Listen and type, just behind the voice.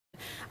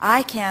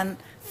I can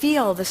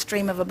feel the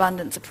stream of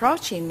abundance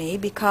approaching me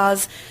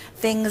because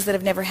things that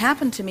have never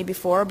happened to me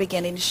before are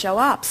beginning to show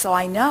up. So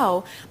I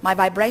know my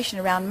vibration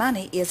around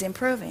money is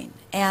improving.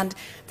 And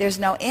there's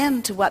no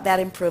end to what that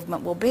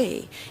improvement will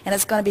be. And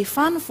it's going to be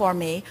fun for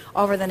me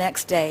over the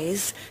next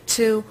days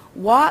to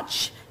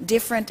watch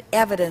different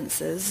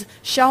evidences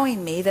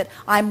showing me that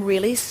I'm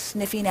really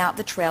sniffing out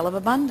the trail of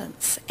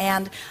abundance.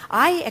 And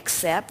I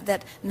accept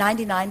that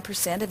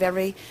 99% of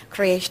every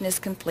creation is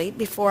complete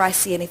before I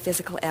see any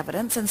physical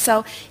evidence. And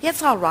so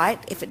it's all right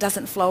if it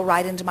doesn't flow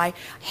right into my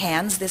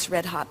hands this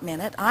red hot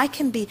minute. I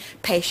can be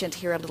patient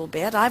here a little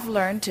bit. I've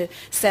learned to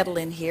settle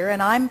in here,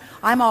 and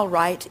I'm all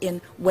right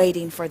in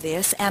waiting for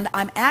this, and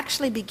I'm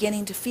actually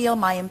beginning to feel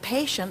my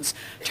impatience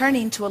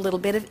turning to a little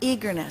bit of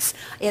eagerness.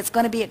 It's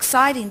going to be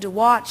exciting to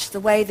watch the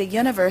way the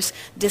universe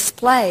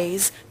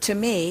displays to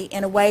me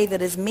in a way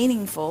that is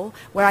meaningful,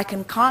 where I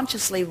can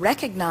consciously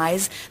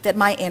recognize that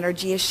my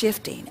energy is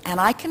shifting. And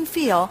I can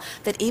feel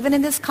that even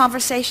in this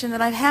conversation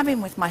that I'm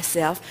having with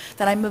myself,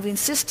 that I'm moving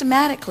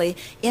systematically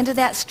into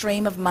that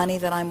stream of money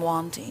that I'm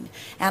wanting.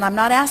 And I'm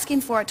not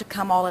asking for it to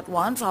come all at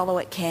once, although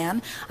it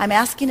can. I'm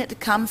asking it to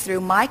come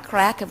through my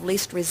crack of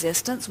least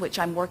resistance, which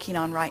I'm working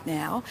on right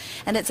now.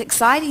 And it's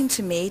exciting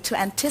to me to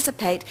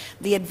anticipate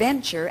the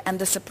adventure and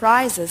the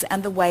surprises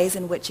and the ways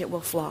in which it will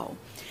flow.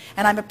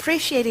 And I'm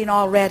appreciating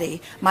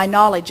already my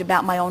knowledge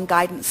about my own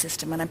guidance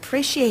system, and I'm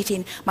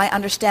appreciating my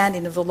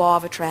understanding of the law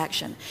of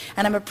attraction.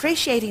 And I'm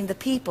appreciating the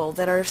people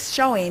that are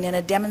showing in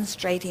a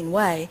demonstrating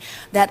way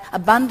that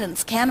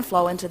abundance can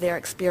flow into their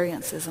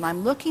experiences. And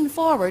I'm looking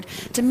forward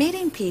to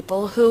meeting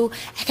people who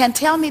can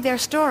tell me their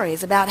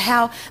stories about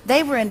how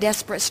they were in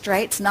desperate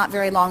straits not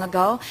very long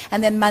ago,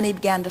 and then money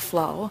began to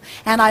flow.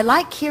 And I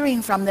like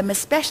hearing from them,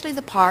 especially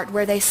the part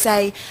where they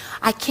say,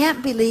 I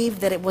can't believe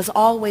that it was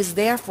always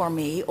there for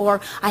me,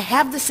 or I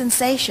have the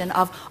sensation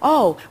of,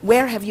 oh,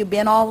 where have you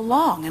been all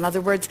along? In other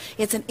words,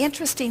 it's an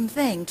interesting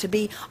thing to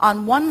be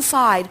on one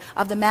side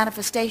of the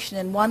manifestation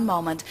in one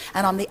moment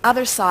and on the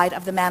other side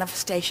of the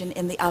manifestation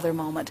in the other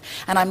moment.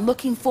 And I'm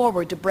looking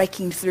forward to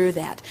breaking through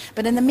that.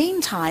 But in the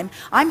meantime,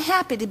 I'm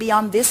happy to be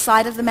on this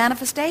side of the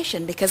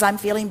manifestation because I'm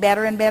feeling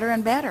better and better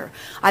and better.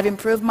 I've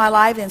improved my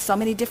life in so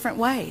many different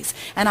ways.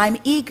 And I'm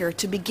eager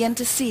to begin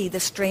to see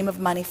the stream of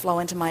money flow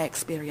into my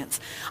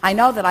experience. I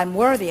know that I'm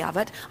worthy of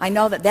it. I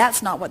know that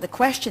that's not what the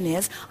question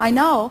is. I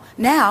know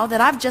now that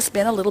I've just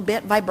been a little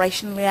bit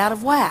vibrationally out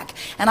of whack,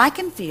 and I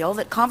can feel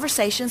that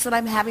conversations that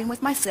I'm having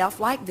with myself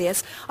like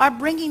this are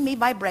bringing me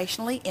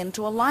vibrationally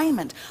into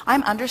alignment.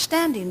 I'm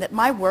understanding that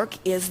my work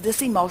is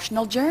this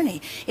emotional journey.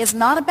 It's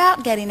not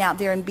about getting out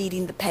there and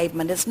beating the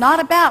pavement. It's not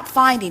about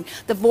finding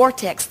the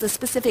vortex, the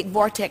specific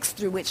vortex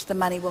through which the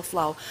money will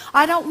flow.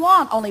 I don't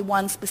want only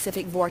one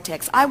specific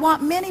vortex. I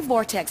want many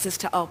vortexes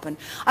to open.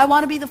 I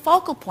want to be the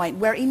focal point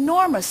where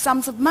enormous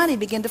sums of money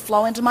begin to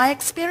flow into my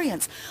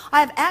experience. I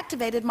have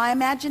activated my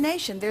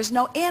imagination. There's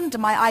no end to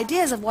my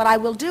ideas of what I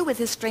will do with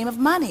this stream of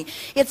money.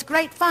 It's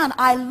great fun.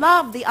 I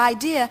love the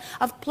idea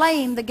of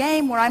playing the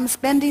game where I'm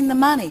spending the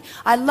money.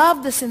 I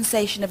love the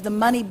sensation of the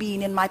money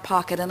being in my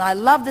pocket, and I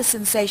love the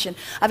sensation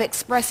of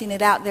expressing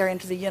it out there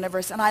into the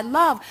universe, and I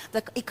love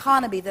the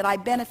economy that I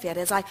benefit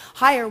as I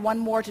hire one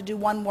more to do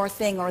one more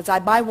thing, or as I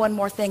buy one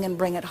more thing and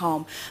bring it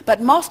home. But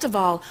most of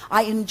all,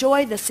 I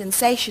enjoy the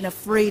sensation of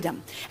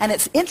freedom. And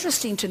it's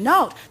interesting to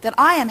note that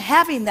I am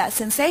having that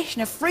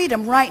sensation of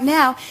freedom right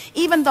now,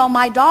 even though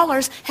my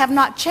dollars have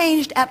not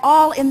changed at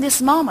all in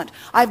this moment.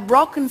 I've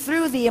broken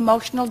through the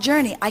emotional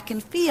journey. I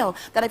can feel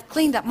that I've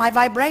cleaned up my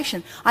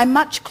vibration. I'm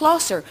much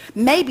closer.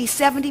 Maybe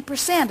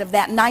 70% of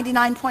that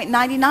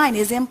 99.99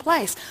 is in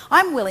place.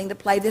 I'm willing to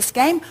play this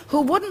game.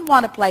 Who wouldn't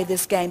want to play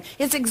this game?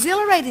 It's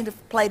exhilarating to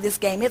play this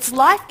game. It's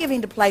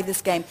life-giving to play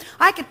this game.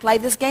 I could play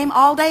this game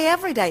all day,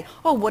 every day.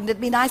 Oh, wouldn't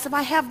it be nice if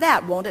I have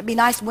that? Won't it be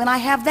nice when I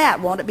have that?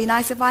 Won't it be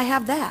nice if I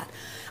have that?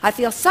 I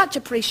feel such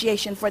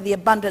appreciation for the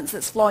abundance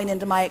that's flowing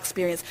into my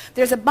experience.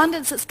 There's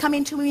abundance that's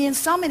coming to me in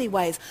so many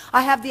ways.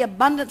 I have the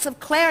abundance of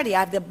clarity. I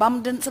have the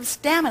abundance of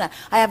stamina.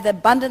 I have the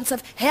abundance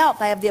of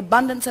health. I have the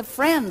abundance of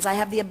friends. I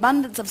have the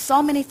abundance of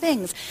so many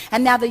things.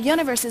 And now the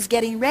universe is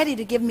getting ready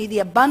to give me the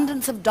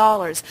abundance of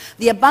dollars,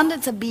 the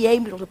abundance of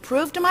being able to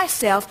prove to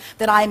myself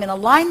that I am in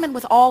alignment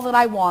with all that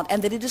I want,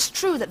 and that it is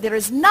true that there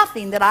is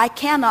nothing that I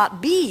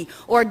cannot be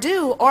or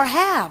do or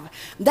have.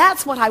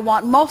 That's what I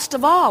want most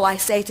of all, I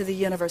say to the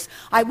universe.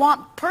 I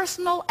want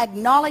personal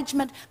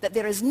acknowledgement that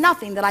there is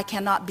nothing that I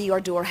cannot be or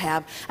do or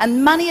have.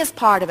 And money is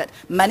part of it.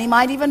 Money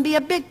might even be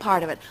a big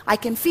part of it. I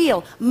can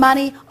feel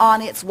money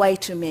on its way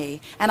to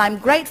me. And I'm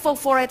grateful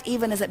for it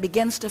even as it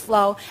begins to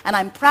flow. And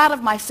I'm proud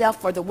of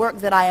myself for the work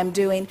that I am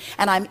doing.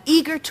 And I'm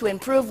eager to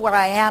improve where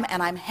I am,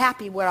 and I'm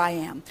happy where I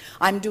am.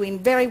 I'm doing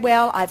very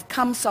well. I've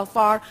come so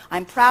far.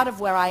 I'm proud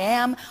of where I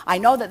am. I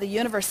know that the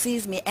universe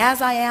sees me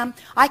as I am.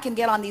 I can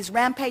get on these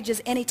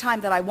rampages anytime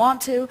that I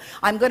want to.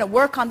 I'm going to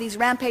work on these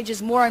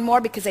rampages more and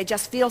more because they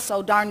just feel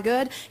so darn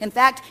good. In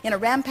fact, in a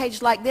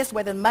rampage like this,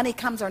 whether the money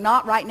comes or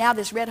not, right now,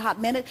 this red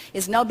hot minute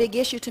is no big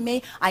issue to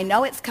me. I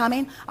know it's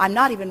coming. I'm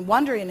not even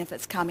wondering if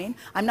it's coming.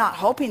 I'm not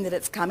hoping that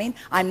it's coming.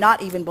 I'm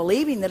not even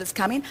believing that it's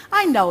coming.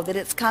 I know that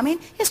it's coming.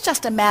 It's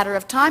just a matter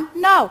of time.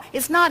 No,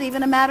 it's not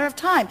even a matter of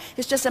time.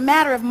 It's just a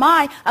matter of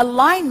my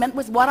alignment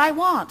with what I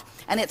want.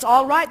 And it's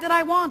all right that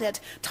I want it.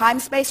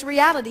 Time-space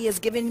reality is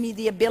giving me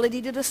the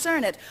ability to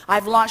discern it.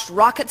 I've launched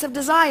rockets of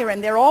desire,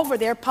 and they're over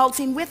there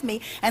pulsing with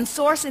me, and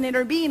Source and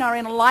Inner Being are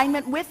in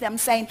alignment with them,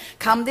 saying,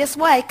 come this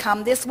way,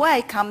 come this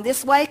way, come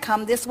this way,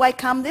 come this way,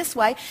 come this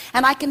way.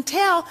 And I can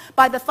tell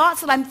by the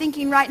thoughts that I'm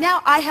thinking right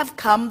now, I have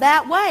come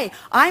that way.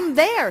 I'm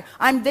there.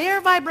 I'm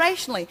there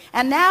vibrationally.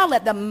 And now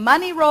let the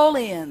money roll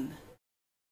in.